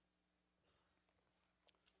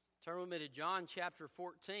Turn with me to John chapter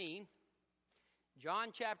 14. John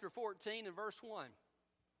chapter 14 and verse 1.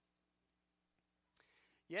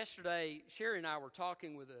 Yesterday, Sherry and I were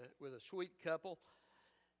talking with a sweet couple,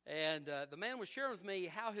 and the man was sharing with me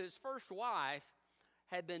how his first wife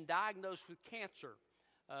had been diagnosed with cancer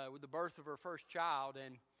with the birth of her first child,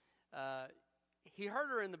 and he heard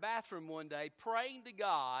her in the bathroom one day praying to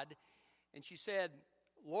God, and she said,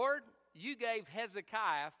 "Lord, you gave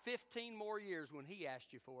Hezekiah 15 more years when he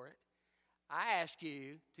asked you for it. I ask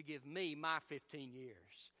you to give me my 15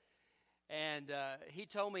 years. And he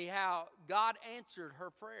told me how God answered her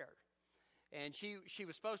prayer. And she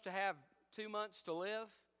was supposed to have 2 months to live.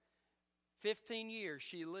 15 years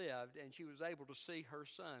she lived, and she was able to see her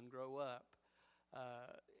son grow up.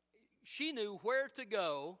 She knew where to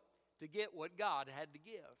go to get what God had to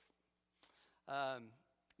give.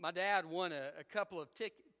 My dad won a couple of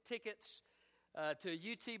tickets to a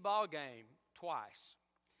UT ball game twice.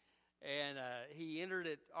 And he entered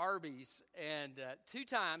at Arby's, and 2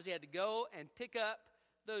 times he had to go and pick up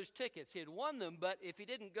those tickets. He had won them, but if he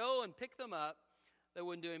didn't go and pick them up, they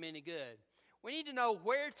wouldn't do him any good. We need to know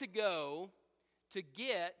where to go to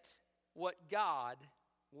get what God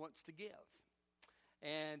wants to give.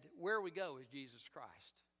 And where we go is Jesus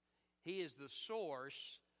Christ. He is the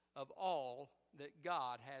source of all that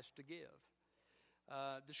God has to give.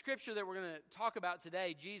 The scripture that we're going to talk about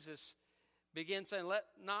today, Jesus begins saying, "Let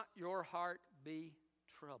not your heart be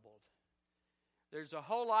troubled." There's a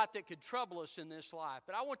whole lot that could trouble us in this life,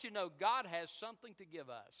 but I want you to know God has something to give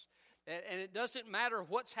us. And it doesn't matter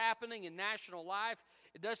what's happening in national life.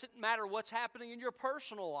 It doesn't matter what's happening in your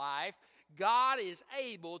personal life. God is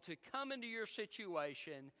able to come into your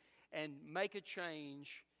situation and make a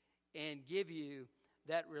change and give you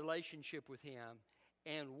that relationship with Him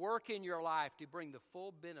and work in your life to bring the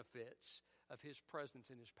full benefits of His presence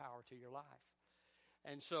and His power to your life.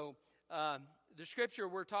 And so the scripture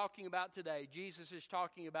we're talking about today, Jesus is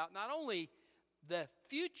talking about not only the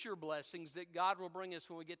future blessings that God will bring us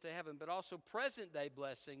when we get to heaven, but also present day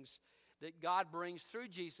blessings that God brings through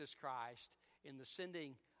Jesus Christ in the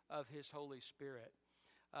sending of His Holy Spirit.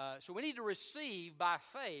 So we need to receive by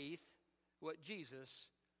faith what Jesus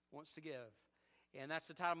wants to give. And that's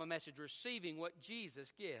the title of my message, Receiving What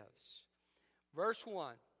Jesus Gives. Verse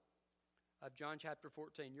 1 of John chapter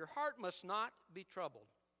 14. Your heart must not be troubled.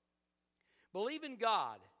 Believe in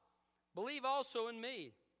God. Believe also in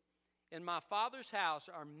me. In my Father's house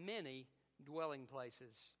are many dwelling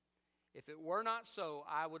places. If it were not so,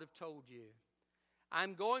 I would have told you.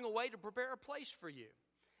 I'm going away to prepare a place for you.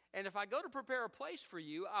 And if I go to prepare a place for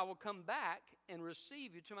you, I will come back and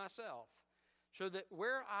receive you to myself, so that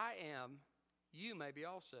where I am, you may be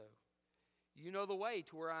also. You know the way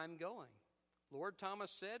to where I'm going. Lord, Thomas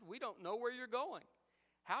said, we don't know where you're going.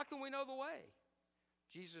 How can we know the way?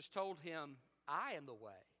 Jesus told him, I am the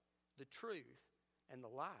way, the truth, and the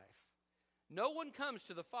life. No one comes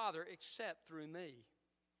to the Father except through me.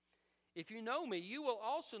 If you know me, you will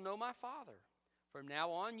also know my Father. From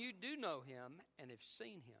now on, you do know him and have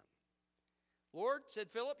seen him. Lord, said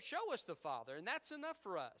Philip, show us the Father, and that's enough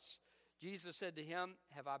for us. Jesus said to him,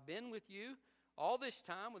 have I been with you all this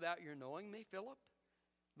time without your knowing me, Philip?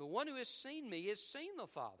 The one who has seen me has seen the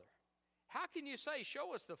Father. How can you say,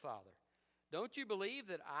 show us the Father? Don't you believe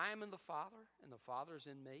that I am in the Father and the Father is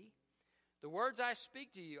in me? The words I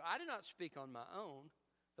speak to you, I do not speak on my own.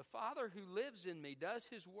 The Father who lives in me does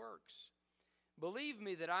his works. Believe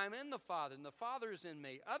me that I am in the Father and the Father is in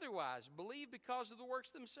me. Otherwise, believe because of the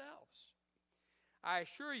works themselves. I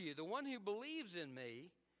assure you, the one who believes in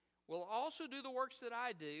me will also do the works that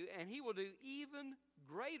I do, and he will do even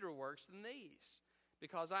greater works than these,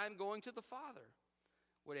 because I am going to the Father.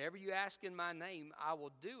 Whatever you ask in my name, I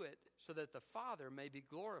will do it, so that the Father may be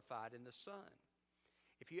glorified in the Son.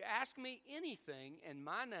 If you ask me anything in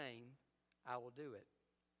my name, I will do it.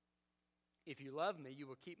 If you love me, you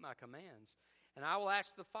will keep my commands. And I will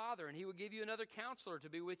ask the Father, and he will give you another counselor to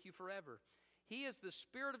be with you forever. He is the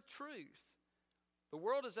Spirit of truth. The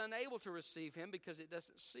world is unable to receive him because it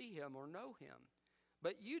doesn't see him or know him.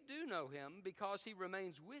 But you do know him because he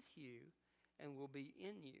remains with you and will be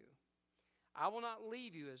in you. I will not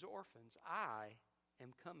leave you as orphans. I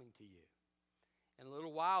am coming to you. In a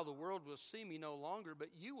little while the world will see me no longer, but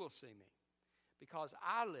you will see me. Because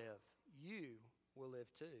I live, you will live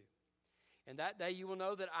too. And that day you will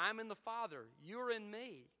know that I am in the Father, you are in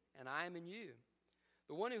me, and I am in you.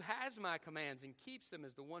 The one who has my commands and keeps them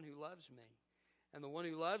is the one who loves me. And the one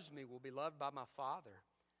who loves me will be loved by my Father.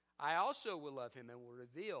 I also will love him and will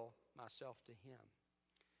reveal myself to him.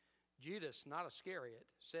 Judas, not Iscariot,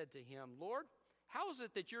 said to him, Lord, how is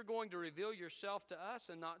it that you're going to reveal yourself to us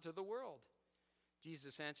and not to the world?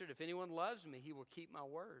 Jesus answered, "If anyone loves me, he will keep my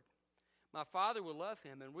word. My Father will love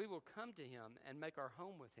him, and we will come to him and make our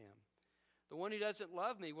home with him. The one who doesn't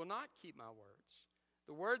love me will not keep my words.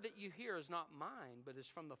 The word that you hear is not mine, but is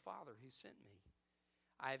from the Father who sent me.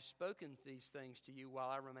 I have spoken these things to you while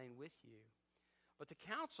I remain with you. But the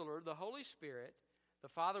Counselor, the Holy Spirit, the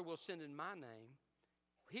Father will send in my name.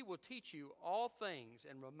 He will teach you all things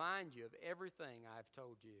and remind you of everything I have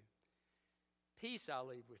told you. Peace I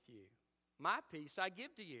leave with you. My peace I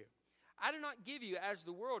give to you. I do not give you as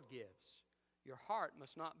the world gives. Your heart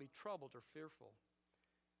must not be troubled or fearful.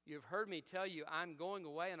 You have heard me tell you, I'm going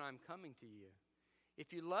away and I'm coming to you.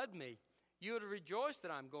 If you loved me, you would rejoice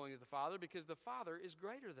that I'm going to the Father, because the Father is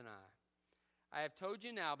greater than I. I have told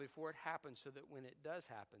you now before it happens, so that when it does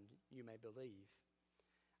happen, you may believe.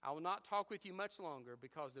 I will not talk with you much longer,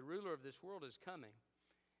 because the ruler of this world is coming,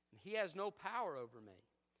 and he has no power over me.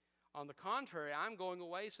 On the contrary, I'm going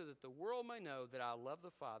away so that the world may know that I love the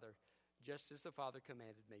Father, just as the Father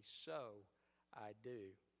commanded me, so I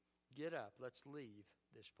do. Get up, let's leave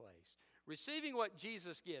this place." Receiving what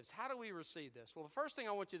Jesus gives. How do we receive this? Well, the first thing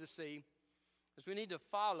I want you to see is we need to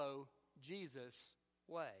follow Jesus'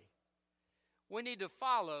 way. We need to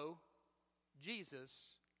follow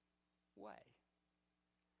Jesus' way.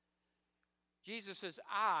 Jesus says,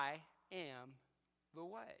 "I am the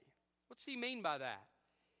way." What's he mean by that?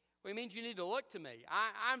 Well, he means you need to look to me.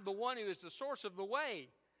 I'm the one who is the source of the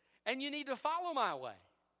way, and you need to follow my way.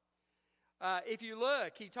 If you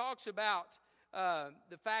look, he talks about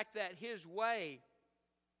the fact that his way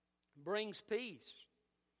brings peace.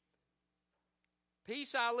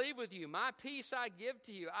 Peace I leave with you. My peace I give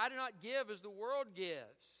to you. I do not give as the world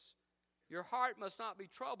gives. Your heart must not be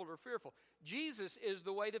troubled or fearful. Jesus is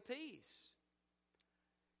the way to peace.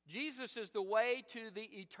 Jesus is the way to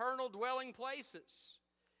the eternal dwelling places.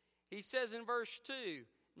 He says in verse 2,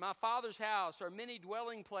 "In my Father's house are many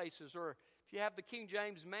dwelling places," or if you have the King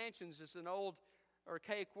James mansions, it's an old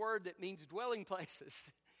archaic word that means dwelling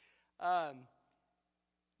places.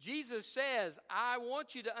 Jesus says, I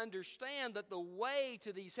want you to understand that the way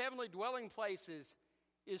to these heavenly dwelling places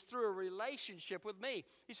is through a relationship with me.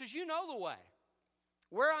 He says, you know the way.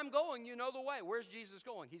 Where I'm going, you know the way. Where's Jesus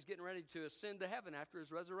going? He's getting ready to ascend to heaven after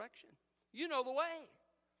his resurrection. You know the way.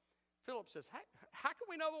 Philip says, how can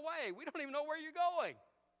we know the way? We don't even know where you're going.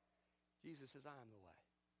 Jesus says, I am the way.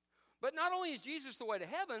 But not only is Jesus the way to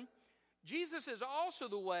heaven, Jesus is also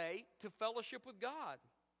the way to fellowship with God.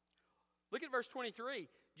 Look at verse 23.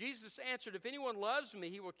 Jesus answered, if anyone loves me,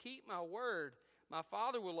 he will keep my word. My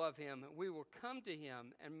Father will love him, and we will come to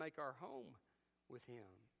him and make our home with him.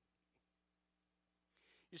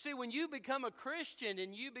 You see, when you become a Christian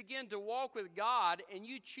and you begin to walk with God and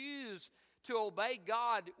you choose to obey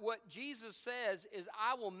God, what Jesus says is,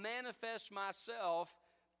 I will manifest myself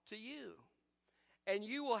to you. And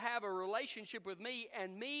you will have a relationship with me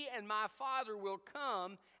and my Father will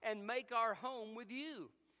come and make our home with you.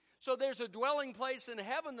 So there's a dwelling place in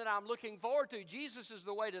heaven that I'm looking forward to. Jesus is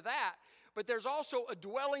the way to that. But there's also a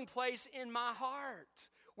dwelling place in my heart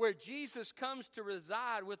where Jesus comes to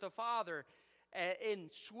reside with the Father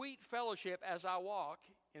in sweet fellowship as I walk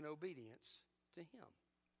in obedience to him.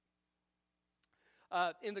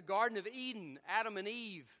 In the Garden of Eden, Adam and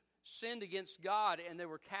Eve sinned against God and they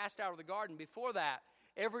were cast out of the garden. Before that,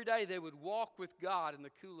 every day they would walk with God in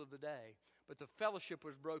the cool of the day. But the fellowship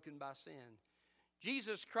was broken by sin.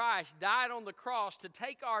 Jesus Christ died on the cross to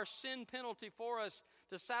take our sin penalty for us,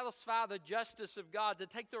 to satisfy the justice of God, to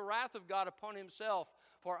take the wrath of God upon himself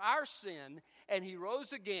for our sin, and he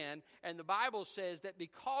rose again. And the Bible says that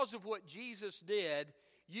because of what Jesus did,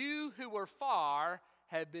 you who were far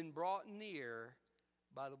have been brought near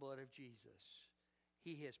by the blood of Jesus.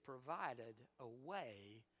 He has provided a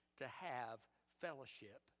way to have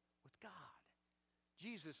fellowship with God.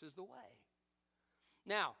 Jesus is the way.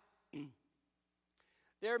 Now,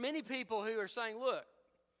 there are many people who are saying, look,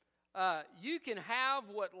 you can have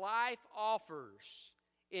what life offers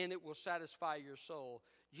and it will satisfy your soul.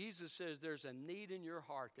 Jesus says there's a need in your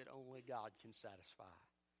heart that only God can satisfy.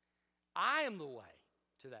 I am the way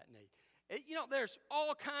to that need. There's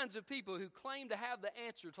all kinds of people who claim to have the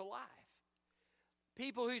answer to life.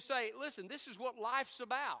 People who say, listen, this is what life's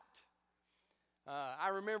about. I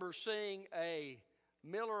remember seeing a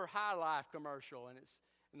Miller High Life commercial, and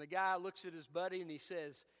the guy looks at his buddy and he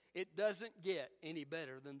says, it doesn't get any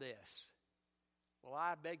better than this. Well,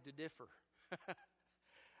 I beg to differ.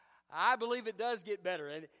 I believe it does get better.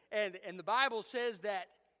 And the Bible says that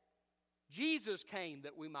Jesus came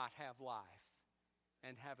that we might have life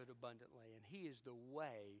and have it abundantly. And he is the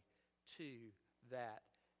way to that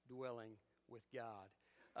dwelling with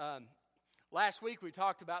God. Last week we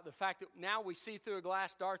talked about the fact that now we see through a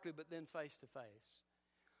glass darkly, but then face to face.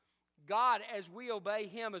 God, as we obey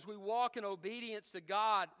Him, as we walk in obedience to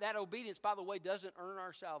God, that obedience, by the way, doesn't earn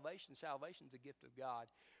our salvation. Salvation is a gift of God.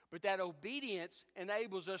 But that obedience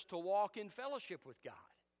enables us to walk in fellowship with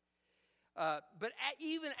God. But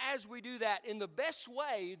even as we do that, in the best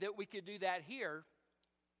way that we could do that here,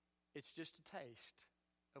 it's just a taste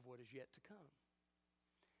of what is yet to come.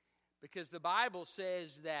 Because the Bible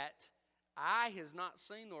says that eye has not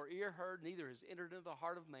seen nor ear heard, neither has entered into the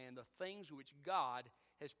heart of man the things which God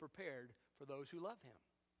has prepared for those who love Him.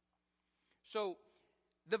 So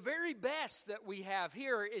the very best that we have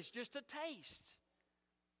here is just a taste.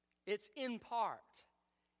 It's in part.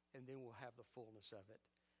 And then we'll have the fullness of it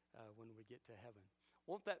when we get to heaven.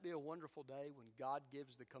 Won't that be a wonderful day when God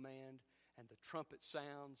gives the command and the trumpet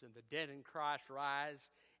sounds and the dead in Christ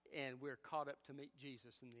rise and we're caught up to meet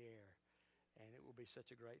Jesus in the air? And it will be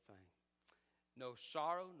such a great thing. No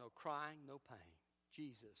sorrow, no crying, no pain.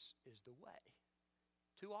 Jesus is the way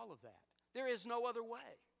to all of that. There is no other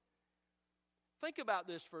way. Think about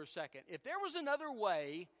this for a second. If there was another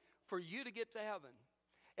way for you to get to heaven,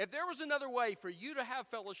 if there was another way for you to have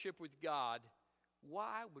fellowship with God,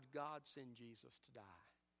 why would God send Jesus to die?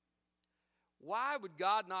 Why would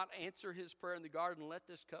God not answer His prayer in the garden, let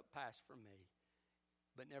this cup pass from me?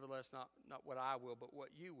 But nevertheless, not what I will, but what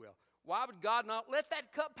you will. Why would God not let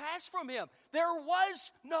that cup pass from Him? There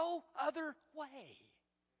was no other way.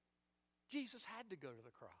 Jesus had to go to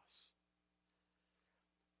the cross.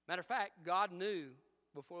 Matter of fact, God knew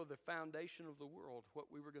before the foundation of the world what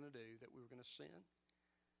we were going to do, that we were going to sin,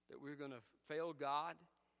 that we were going to fail God,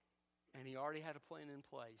 and He already had a plan in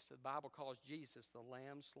place. The Bible calls Jesus the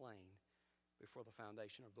Lamb slain before the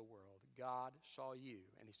foundation of the world. God saw you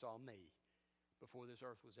and He saw me before this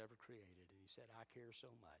earth was ever created, and He said, I care so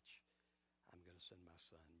much, I'm going to send my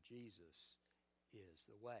Son. Jesus is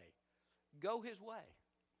the way. Go His way.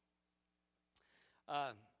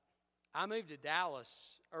 I moved to Dallas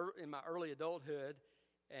in my early adulthood,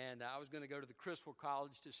 and I was going to go to the Criswell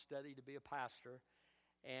College to study to be a pastor.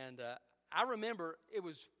 And I remember it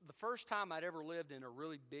was the first time I'd ever lived in a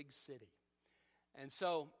really big city. And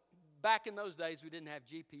so back in those days, we didn't have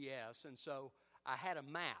GPS, and so I had a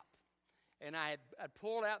map. And I'd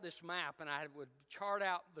pulled out this map, and I would chart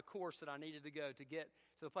out the course that I needed to go to get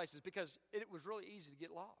to the places, because it was really easy to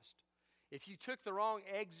get lost. If you took the wrong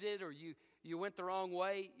exit or you went the wrong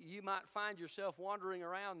way, you might find yourself wandering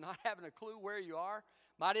around not having a clue where you are.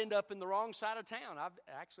 Might end up in the wrong side of town. I've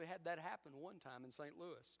actually had that happen one time in St.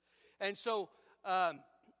 Louis. And so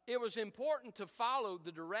it was important to follow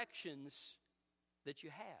the directions that you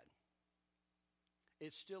had.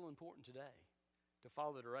 It's still important today to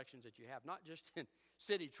follow the directions that you have, not just in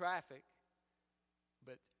city traffic,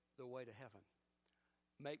 but the way to heaven.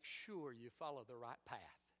 Make sure you follow the right path.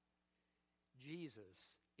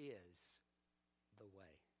 Jesus is the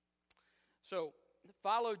way. So,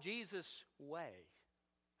 follow Jesus' way.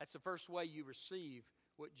 That's the first way you receive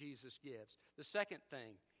what Jesus gives. The second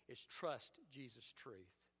thing is trust Jesus' truth.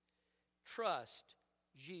 Trust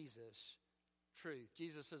Jesus' truth.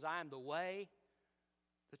 Jesus says, I am the way,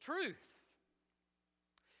 the truth.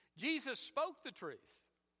 Jesus spoke the truth.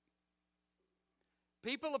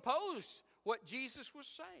 People opposed what Jesus was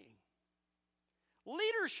saying.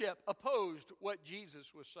 Leadership opposed what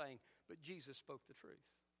Jesus was saying, but Jesus spoke the truth.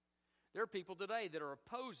 There are people today that are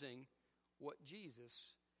opposing what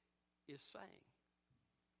Jesus is saying.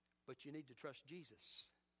 But you need to trust Jesus.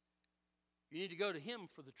 You need to go to Him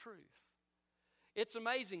for the truth. It's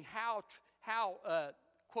amazing how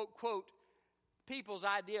quote, quote, people's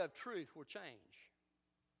idea of truth will change.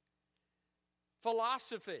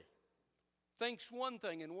 Philosophy thinks one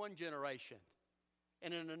thing in one generation,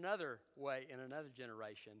 and in another way in another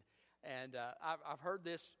generation. And I've heard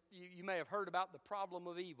this. You may have heard about the problem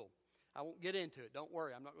of evil. I won't get into it. Don't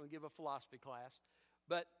worry. I'm not going to give a philosophy class.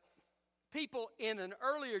 But people in an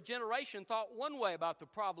earlier generation thought one way about the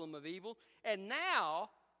problem of evil, and now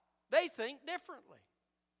they think differently.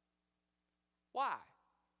 Why?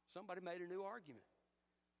 Somebody made a new argument.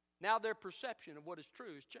 Now their perception of what is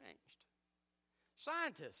true has changed.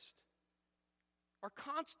 Scientists are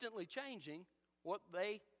constantly changing what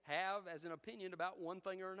they have as an opinion about one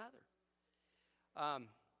thing or another.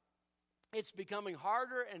 It's becoming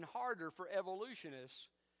harder and harder for evolutionists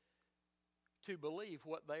to believe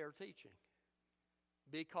what they are teaching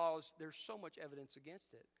because there's so much evidence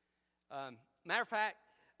against it. Matter of fact,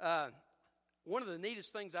 one of the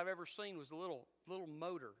neatest things I've ever seen was a little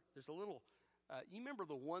motor. There's a little, you remember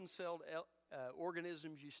the one-celled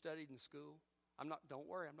organisms you studied in school? Don't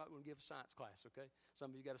worry, I'm not going to give a science class, okay? Some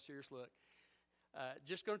of you got a serious look.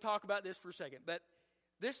 Just going to talk about this for a second. But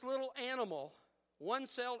this little animal,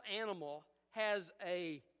 one-celled animal, has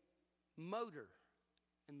a motor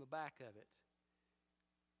in the back of it.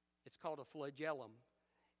 It's called a flagellum,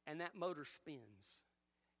 and that motor spins.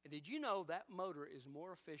 And did you know that motor is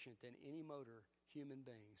more efficient than any motor human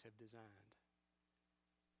beings have designed?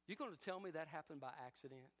 You're going to tell me that happened by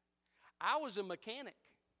accident? I was a mechanic.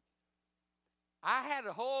 I had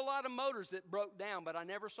a whole lot of motors that broke down, but I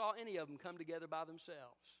never saw any of them come together by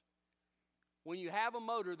themselves. When you have a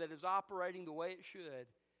motor that is operating the way it should,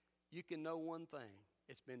 you can know one thing: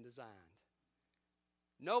 it's been designed.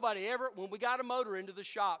 Nobody ever, when we got a motor into the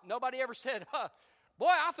shop, nobody ever said, boy,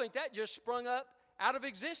 I think that just sprung up out of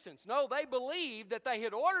existence. No, they believed that they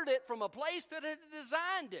had ordered it from a place that had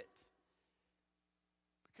designed it.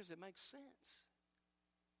 Because it makes sense.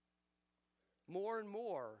 More and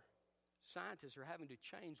more, scientists are having to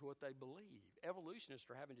change what they believe. Evolutionists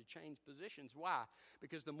are having to change positions. Why?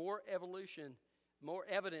 Because the more evolution, more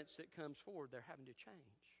evidence that comes forward, they're having to change.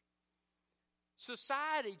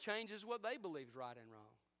 Society changes what they believe is right and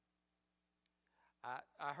wrong.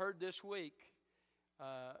 I heard this week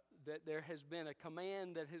that there has been a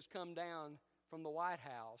command that has come down from the White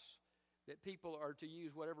House that people are to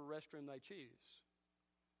use whatever restroom they choose.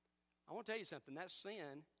 I want to tell you something. That's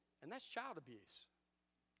sin, and that's child abuse.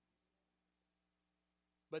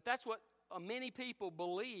 But that's what many people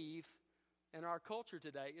believe in our culture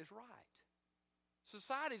today is right.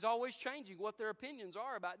 Society's always changing what their opinions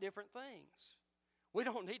are about different things. We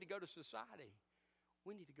don't need to go to society.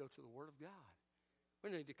 We need to go to the Word of God. We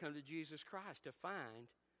need to come to Jesus Christ to find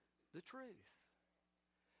the truth.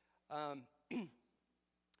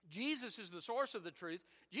 Jesus is the source of the truth.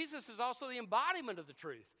 Jesus is also the embodiment of the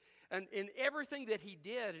truth. And in everything that he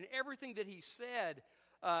did and everything that he said,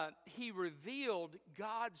 he revealed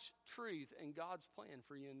God's truth and God's plan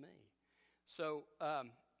for you and me. So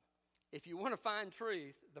if you want to find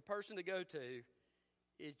truth, the person to go to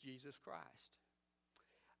is Jesus Christ.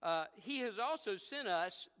 He has also sent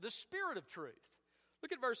us the Spirit of truth.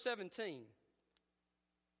 Look at verse 17.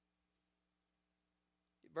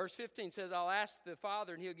 Verse 15 says, I'll ask the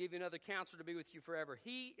Father, and he'll give you another counselor to be with you forever.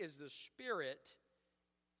 He is the Spirit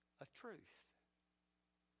of truth.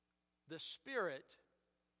 The Spirit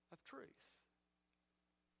of truth.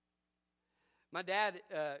 My dad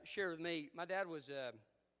shared with me, my dad was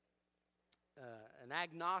an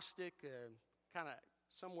agnostic, kind of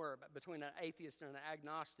somewhere between an atheist and an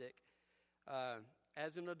agnostic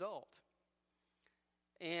as an adult.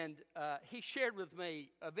 And he shared with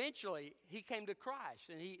me, eventually, he came to Christ,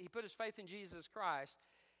 and he put his faith in Jesus Christ,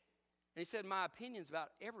 and he said, my opinions about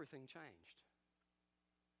everything changed.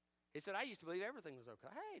 He said, I used to believe everything was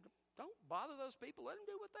okay. Hey, don't bother those people. Let them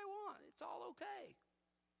do what they want. It's all okay.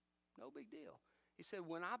 No big deal. He said,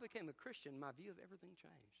 when I became a Christian, my view of everything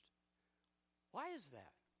changed. Why is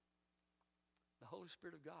that? The Holy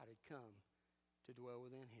Spirit of God had come to dwell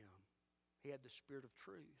within him. He had the Spirit of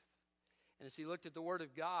truth. And as he looked at the Word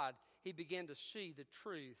of God, he began to see the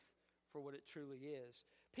truth for what it truly is.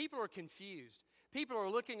 People are confused. People are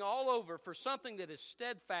looking all over for something that is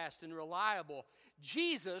steadfast and reliable.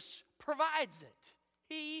 Jesus provides it.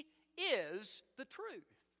 He is the truth.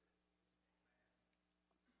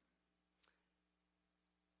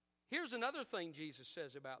 Here's another thing Jesus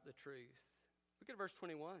says about the truth. Look at verse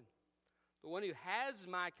 21. The one who has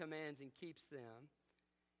my commands and keeps them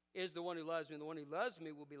is the one who loves me. And the one who loves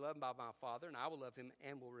me will be loved by my Father, and I will love him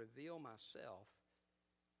and will reveal myself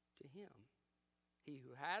to him. He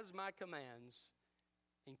who has my commands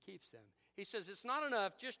and keeps them. He says it's not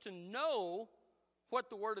enough just to know what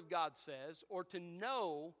the Word of God says or to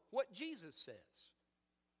know what Jesus says.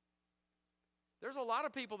 There's a lot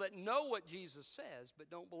of people that know what Jesus says but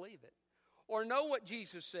don't believe it, or know what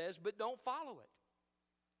Jesus says but don't follow it.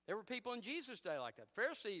 There were people in Jesus' day like that. The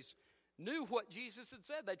Pharisees knew what Jesus had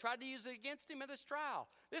said. They tried to use it against him at his trial.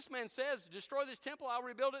 This man says, destroy this temple, I'll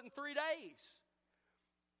rebuild it in 3 days.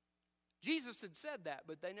 Jesus had said that,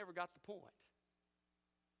 but they never got the point.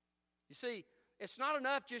 You see, it's not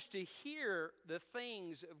enough just to hear the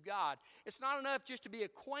things of God. It's not enough just to be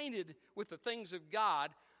acquainted with the things of God.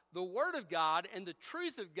 The Word of God and the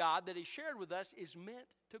truth of God that He shared with us is meant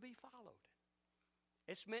to be followed.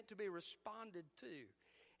 It's meant to be responded to.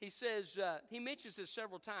 He says, he mentions this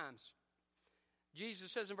several times.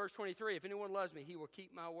 Jesus says in verse 23, if anyone loves me, he will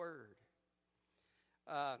keep my word.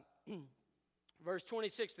 Verse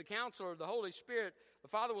 26, the Counselor, the Holy Spirit, the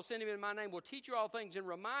Father will send him in my name, will teach you all things and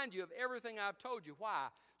remind you of everything I've told you. Why?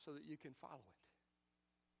 So that you can follow it.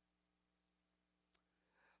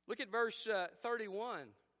 Look at verse 31.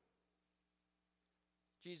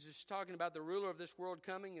 Jesus is talking about the ruler of this world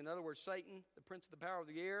coming. In other words, Satan, the prince of the power of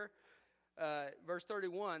the air. Verse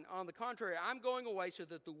 31, on the contrary, I'm going away so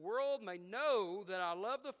that the world may know that I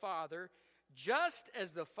love the Father, just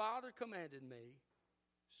as the Father commanded me,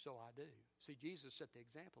 so I do. See, Jesus set the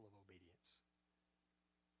example of obedience.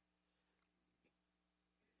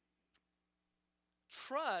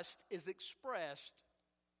 Trust is expressed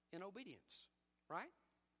in obedience, right?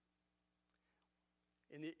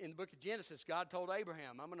 In the book of Genesis, God told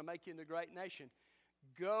Abraham, I'm going to make you into a great nation.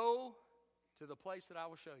 Go to the place that I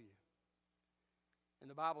will show you. And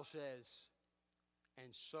the Bible says, and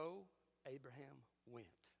so Abraham went.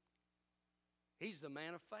 He's the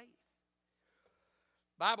man of faith.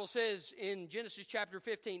 Bible says in Genesis chapter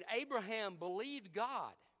 15, Abraham believed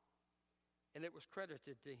God, and it was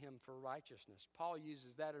credited to him for righteousness. Paul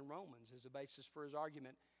uses that in Romans as a basis for his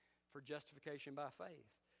argument for justification by faith.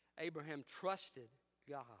 Abraham trusted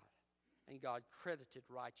God, and God credited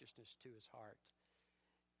righteousness to his heart.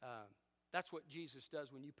 That's what Jesus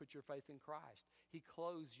does when you put your faith in Christ. He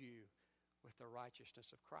clothes you with the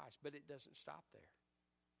righteousness of Christ, but it doesn't stop there.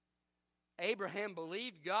 Abraham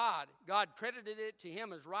believed God. God credited it to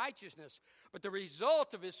him as righteousness. But the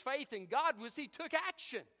result of his faith in God was he took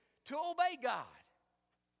action to obey God.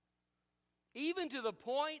 Even to the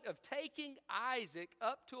point of taking Isaac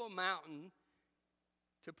up to a mountain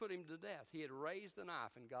to put him to death. He had raised the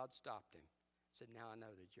knife and God stopped him. Said, now I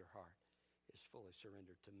know that your heart is fully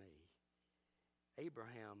surrendered to me.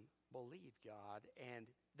 Abraham believed God, and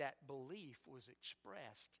that belief was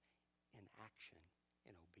expressed in action,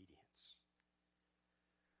 in obedience.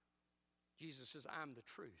 Jesus says, I'm the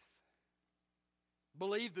truth.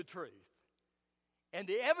 Believe the truth. And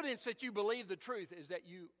the evidence that you believe the truth is that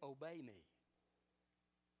you obey me.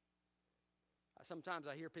 Sometimes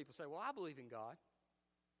I hear people say, well, I believe in God.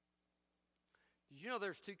 Did you know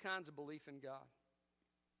there's two kinds of belief in God?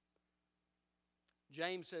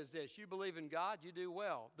 James says this, you believe in God, you do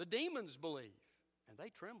well. The demons believe, and they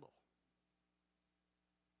tremble.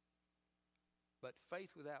 But faith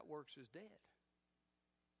without works is dead.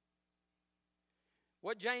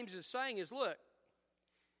 What James is saying is, look,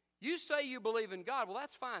 you say you believe in God. Well,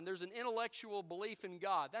 that's fine. There's an intellectual belief in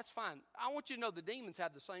God. That's fine. I want you to know the demons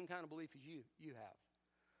have the same kind of belief as you have.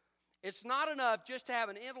 It's not enough just to have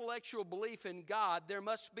an intellectual belief in God. There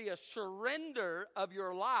must be a surrender of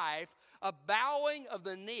your life, a bowing of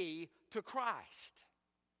the knee to Christ.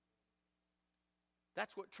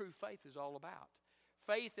 That's what true faith is all about.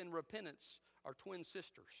 Faith and repentance are twin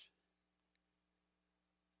sisters.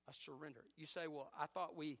 A surrender. You say, well, I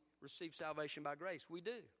thought we received salvation by grace. We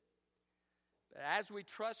do. But as we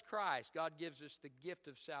trust Christ, God gives us the gift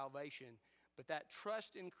of salvation. But that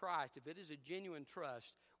trust in Christ, if it is a genuine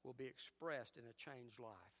trust, will be expressed in a changed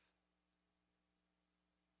life.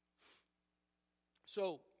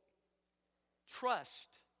 So,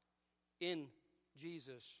 trust in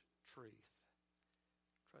Jesus' truth.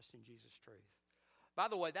 Trust in Jesus' truth. By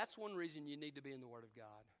the way, that's one reason you need to be in the Word of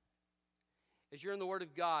God. As you're in the Word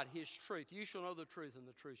of God, His truth, you shall know the truth, and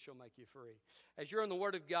the truth shall make you free. As you're in the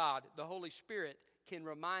Word of God, the Holy Spirit can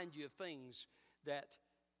remind you of things that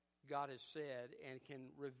God has said and can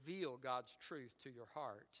reveal God's truth to your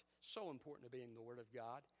heart. So important to be in the Word of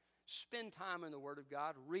God. Spend time in the Word of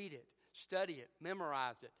God. Read it, study it,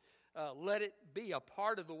 memorize it. Let it be a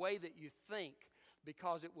part of the way that you think,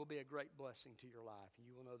 because it will be a great blessing to your life, and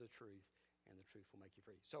you will know the truth, and the truth will make you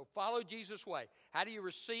free. So follow Jesus' way. How do you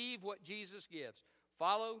receive what Jesus gives?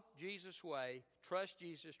 Follow Jesus' way, trust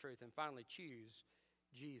Jesus' truth, and finally choose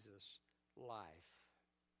Jesus' life.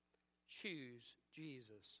 Choose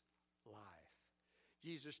Jesus' life.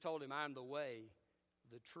 Jesus told him, I am the way,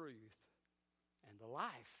 the truth, and the life.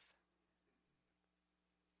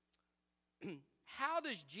 How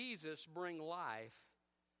does Jesus bring life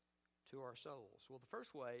to our souls? Well, the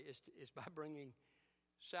first way is by bringing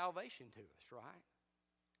salvation to us, right?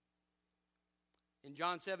 In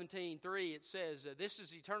John 17:3, it says, this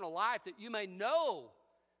is eternal life, that you may know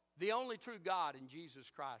the only true God in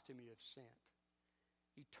Jesus Christ whom you have sent.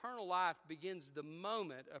 Eternal life begins the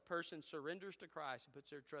moment a person surrenders to Christ and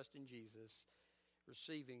puts their trust in Jesus,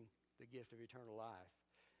 receiving the gift of eternal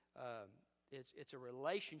life. It's a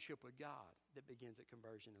relationship with God that begins at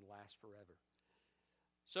conversion and lasts forever.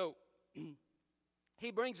 So,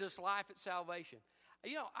 He brings us life at salvation.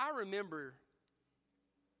 You know, I remember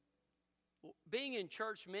being in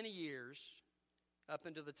church many years, up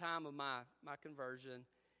until the time of my conversion,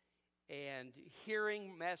 and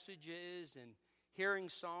hearing messages and hearing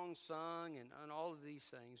songs sung and all of these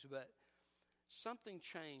things, but something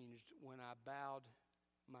changed when I bowed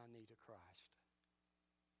my knee to Christ.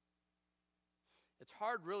 It's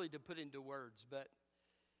hard really to put into words, but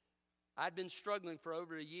I'd been struggling for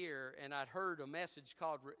over a year, and I'd heard a message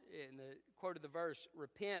called, in the quote of the verse,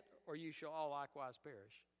 repent or you shall all likewise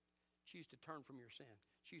perish. Choose to turn from your sin.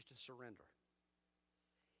 Choose to surrender.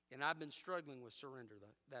 And I've been struggling with surrender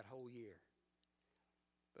that whole year.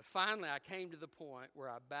 But finally, I came to the point where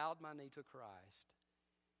I bowed my knee to Christ,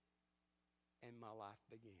 and my life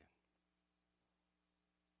began.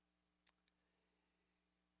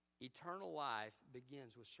 Eternal life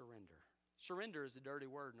begins with surrender. Surrender is a dirty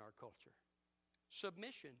word in our culture.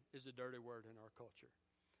 Submission is a dirty word in our culture.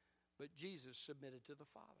 But Jesus submitted to the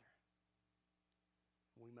Father.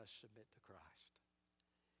 We must submit to Christ.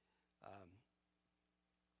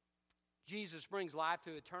 Jesus brings life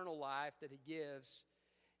to eternal life that He gives.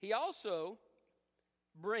 He also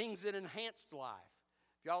brings an enhanced life.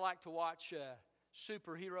 If y'all like to watch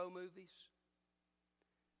superhero movies,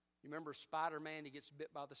 you remember Spider-Man? He gets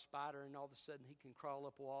bit by the spider, and all of a sudden he can crawl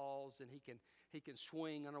up walls, and he can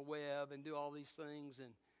swing on a web and do all these things.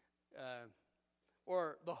 And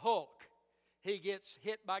or the Hulk, he gets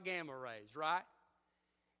hit by gamma rays, right?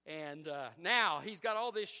 And now he's got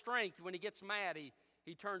all this strength. When he gets mad,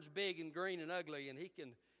 he turns big and green and ugly, and he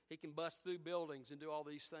can bust through buildings and do all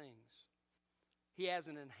these things. He has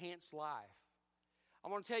an enhanced life. I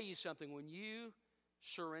want to tell you something. When you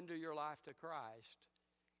surrender your life to Christ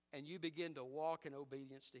and you begin to walk in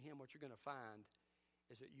obedience to Him, what you're going to find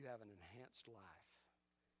is that you have an enhanced life.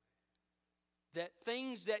 That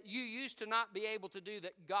things that you used to not be able to do,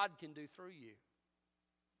 that God can do through you.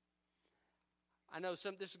 I know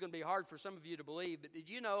this is going to be hard for some of you to believe, but did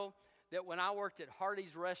you know that when I worked at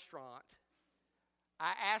Hardee's restaurant,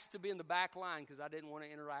 I asked to be in the back line because I didn't want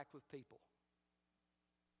to interact with people?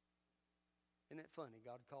 Isn't it funny?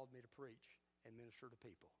 God called me to preach and minister to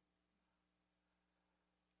people.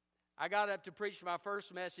 I got up to preach my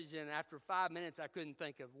first message, and after 5 minutes, I couldn't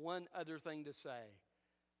think of one other thing to say.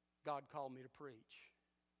 God called me to preach.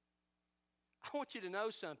 I want you to know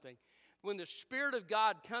something. When the Spirit of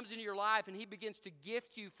God comes into your life and He begins to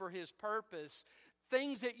gift you for His purpose,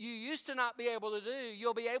 things that you used to not be able to do,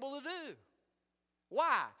 you'll be able to do.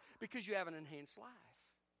 Why? Because you have an enhanced life.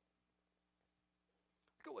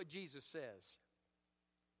 Look at what Jesus says.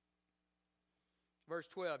 Verse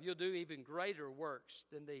 12, you'll do even greater works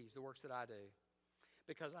than these, the works that I do,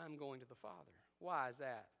 because I'm going to the Father. Why is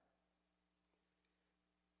that?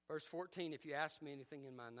 Verse 14, if you ask me anything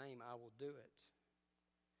in my name, I will do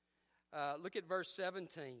it. Look at verse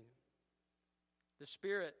 17. The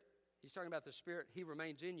Spirit, He's talking about the Spirit, He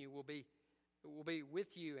remains in you, will be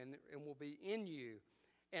with you and will be in you.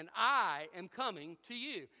 And I am coming to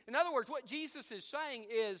you. In other words, what Jesus is saying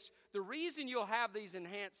is the reason you'll have these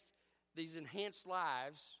enhanced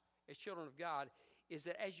lives as children of God is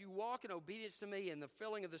that as you walk in obedience to me and the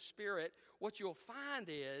filling of the Spirit, what you'll find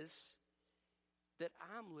is that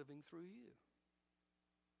I'm living through you.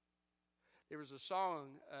 There was a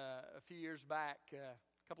song a few years back,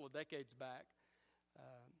 a couple of decades back,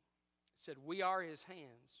 it said, we are His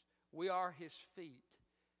hands, we are His feet,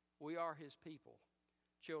 we are His people,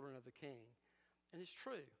 children of the King. And it's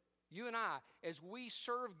true. You and I, as we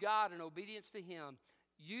serve God in obedience to Him,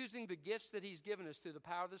 using the gifts that He's given us through the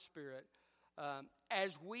power of the Spirit,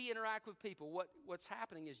 as we interact with people, what's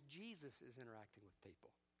happening is Jesus is interacting with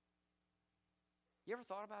people. You ever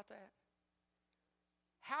thought about that?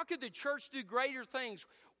 How could the church do greater things?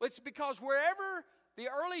 It's because wherever the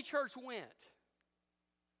early church went,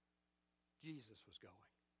 Jesus was going.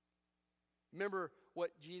 Remember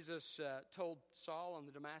what Jesus told Saul on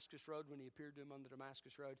the Damascus Road when He appeared to him on the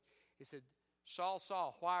Damascus Road? He said, Saul,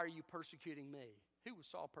 Saul, why are you persecuting me? Who was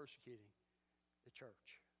Saul persecuting? The church.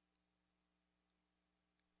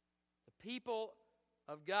 The people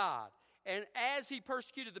of God. And as He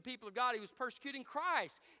persecuted the people of God, He was persecuting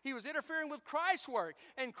Christ. He was interfering with Christ's work.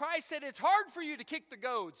 And Christ said, it's hard for you to kick the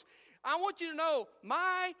goads. I want you to know,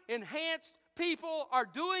 my enhanced people are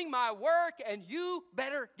doing my work, and you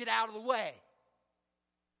better get out of the way.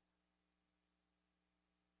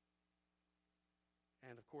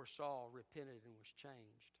 And of course, Saul repented and was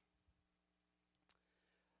changed.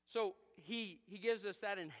 So he gives us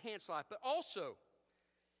that enhanced life, but also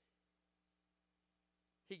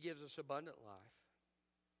He gives us abundant life.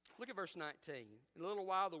 Look at verse 19. In a little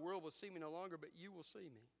while the world will see me no longer, but you will see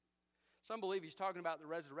me. Some believe He's talking about the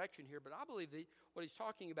resurrection here, but I believe what He's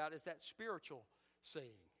talking about is that spiritual seeing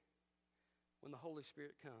when the Holy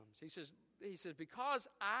Spirit comes. He says, because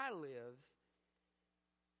I live,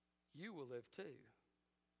 you will live too.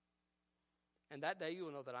 And that day you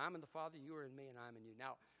will know that I'm in the Father, you are in me, and I'm in you.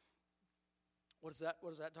 Now, what is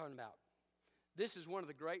that talking about? This is one of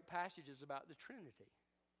the great passages about the Trinity.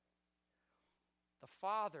 The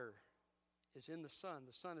Father is in the Son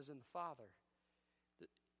is in the Father.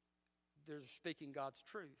 They're speaking God's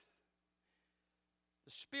truth.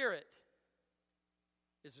 The Spirit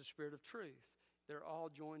is the Spirit of truth. They're all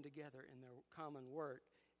joined together in their common work,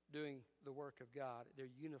 doing the work of God. They're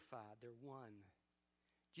unified. They're one.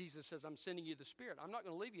 Jesus says, I'm sending you the Spirit. I'm not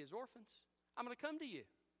going to leave you as orphans. I'm going to come to you.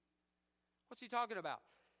 What's he talking about?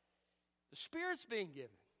 The Spirit's being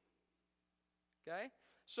given. Okay?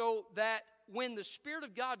 So that when the Spirit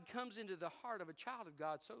of God comes into the heart of a child of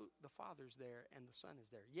God, so the Father's there and the Son is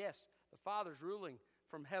there. Yes, the Father's ruling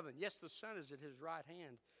from heaven. Yes, the Son is at his right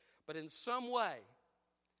hand. But in some way,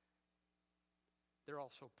 they're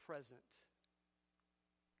also present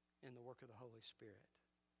in the work of the Holy Spirit.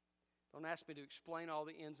 Don't ask me to explain all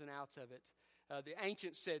the ins and outs of it. The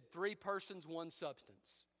ancients said 3 persons, 1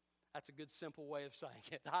 substance. That's a good, simple way of saying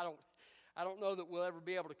it. I don't know that we'll ever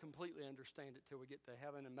be able to completely understand it till we get to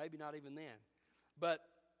heaven, and maybe not even then. But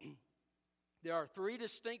there are 3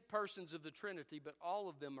 distinct persons of the Trinity, but all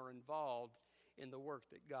of them are involved in the work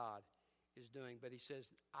that God is doing. But he says,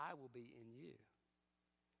 I will be in you.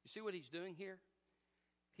 You see what he's doing here?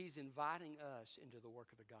 He's inviting us into the work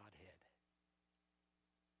of the Godhead.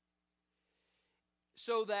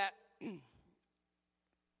 So that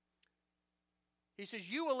he says,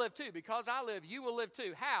 you will live too. Because I live, you will live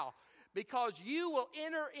too. How? Because you will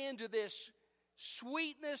enter into this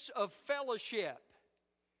sweetness of fellowship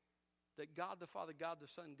that God the Father, God the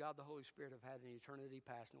Son, God the Holy Spirit have had in eternity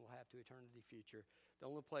past and will have to eternity future. The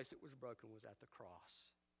only place it was broken was at the cross.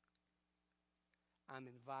 I'm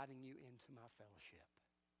inviting you into my fellowship.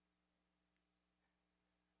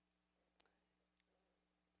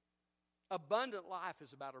 Abundant life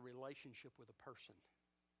is about a relationship with a person.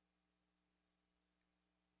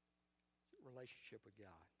 Relationship with God.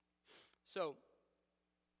 So,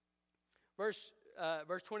 verse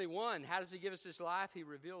 21, how does he give us this life? He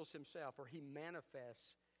reveals himself, or he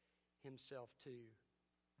manifests himself to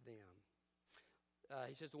them.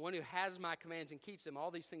 He says, the one who has my commands and keeps them, all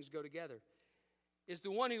these things go together, is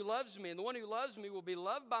the one who loves me. And the one who loves me will be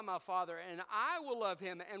loved by my Father, and I will love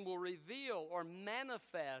him and will reveal or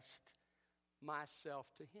manifest myself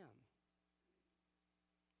to him.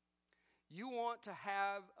 You want to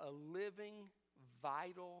have a living,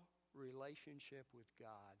 vital relationship with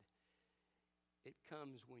God. It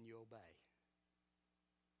comes when you obey.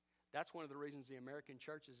 That's one of the reasons the American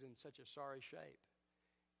church is in such a sorry shape,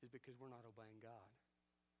 is because we're not obeying God.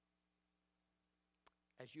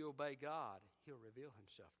 As you obey God, he'll reveal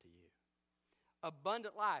himself to you.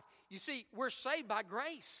 Abundant life. You see, we're saved by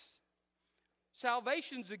grace.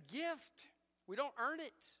 Salvation's a gift. We don't earn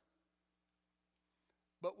it.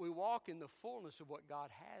 But we walk in the fullness of what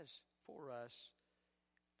God has for us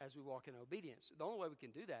as we walk in obedience. The only way we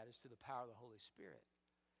can do that is through the power of the Holy Spirit.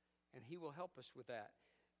 And he will help us with that.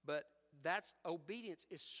 But that's obedience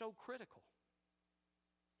is so critical.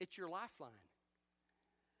 It's your lifeline.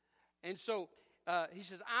 And so he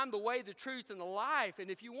says, I'm the way, the truth, and the life.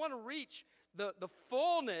 And if you want to reach the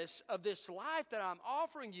fullness of this life that I'm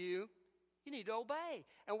offering you, you need to obey.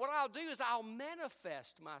 And what I'll do is I'll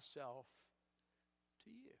manifest myself to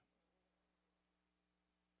you.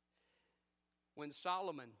 When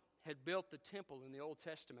Solomon had built the temple in the Old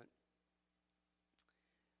Testament,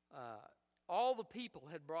 all the people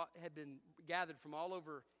had been gathered from all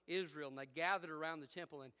over Israel, and they gathered around the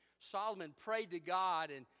temple. And Solomon prayed to God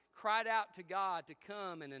and cried out to God to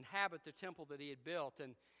come and inhabit the temple that he had built.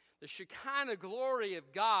 And the Shekinah glory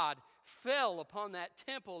of God fell upon that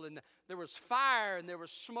temple, and there was fire, and there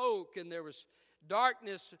was smoke, and there was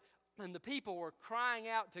darkness, and the people were crying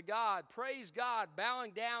out to God, praise God,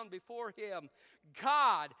 bowing down before him.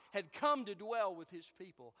 God had come to dwell with his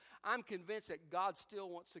people. I'm convinced that God still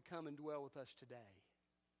wants to come and dwell with us today,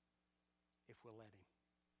 if we'll let him.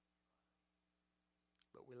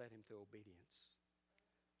 But we let him through obedience.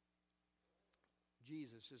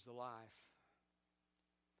 Jesus is the life.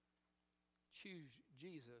 Choose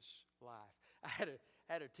Jesus' life. I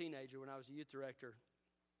had a teenager when I was a youth director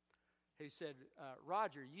who said,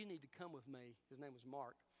 Roger, you need to come with me. His name was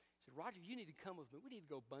Mark. He said, Roger, you need to come with me. We need to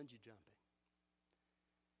go bungee jumping.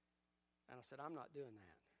 And I said, I'm not doing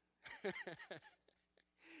that.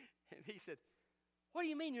 And he said, what do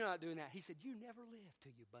you mean you're not doing that? He said, you never lived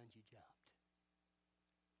till you bungee jumped.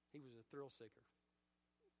 He was a thrill seeker.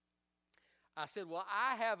 I said, well,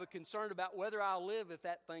 I have a concern about whether I'll live if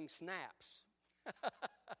that thing snaps.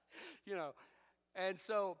 And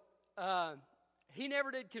so he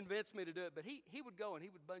never did convince me to do it, but he would go and he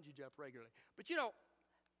would bungee jump regularly. But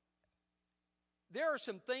there are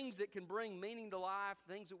some things that can bring meaning to life,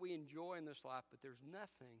 things that we enjoy in this life, but there's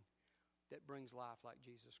nothing that brings life like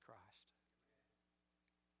Jesus Christ.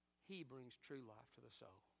 He brings true life to the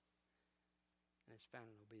soul. And it's found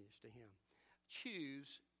in obedience to Him.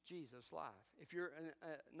 Choose Jesus' life. If you're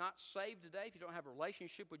not saved today, if you don't have a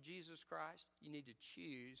relationship with Jesus Christ, you need to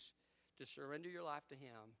choose to surrender your life to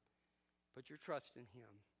Him. Put your trust in Him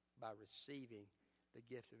by receiving the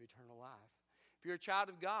gift of eternal life. If you're a child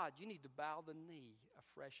of God, you need to bow the knee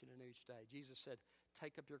afresh and anew each day. Jesus said,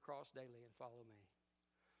 take up your cross daily and follow me.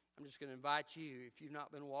 I'm just going to invite you, if you've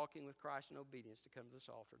not been walking with Christ in obedience, to come to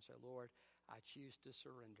this altar and say, Lord, I choose to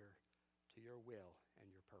surrender to your will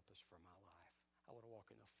and your purpose for my life. I want to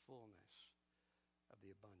walk in the fullness of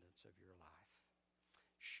the abundance of your life.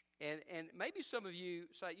 And maybe some of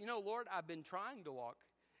you say, Lord, I've been trying to walk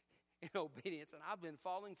in obedience, and I've been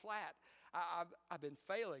falling flat. I've been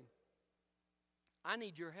failing. I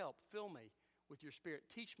need your help. Fill me with your Spirit.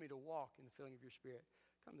 Teach me to walk in the filling of your Spirit.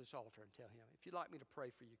 Come to this altar and tell Him. If you'd like me to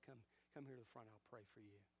pray for you, come here to the front. I'll pray for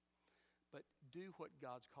you. But do what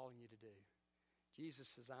God's calling you to do. Jesus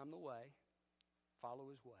says, I'm the way.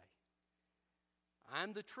 Follow His way.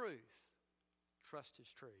 I'm the truth. Trust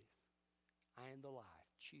His truth. I am the life.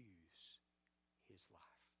 Choose His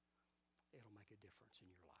life. It'll make a difference in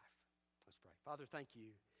your life. Let's pray. Father, thank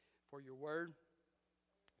you for your word.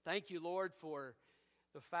 Thank you, Lord, for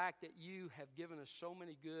the fact that you have given us so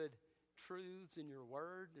many good truths in your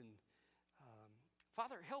word. And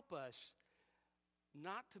Father, help us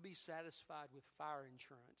not to be satisfied with fire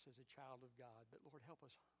insurance as a child of God, but Lord, help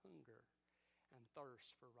us hunger and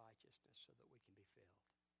thirst for righteousness so that we can be filled.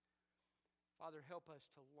 Father, help us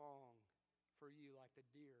to long for you like the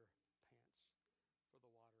deer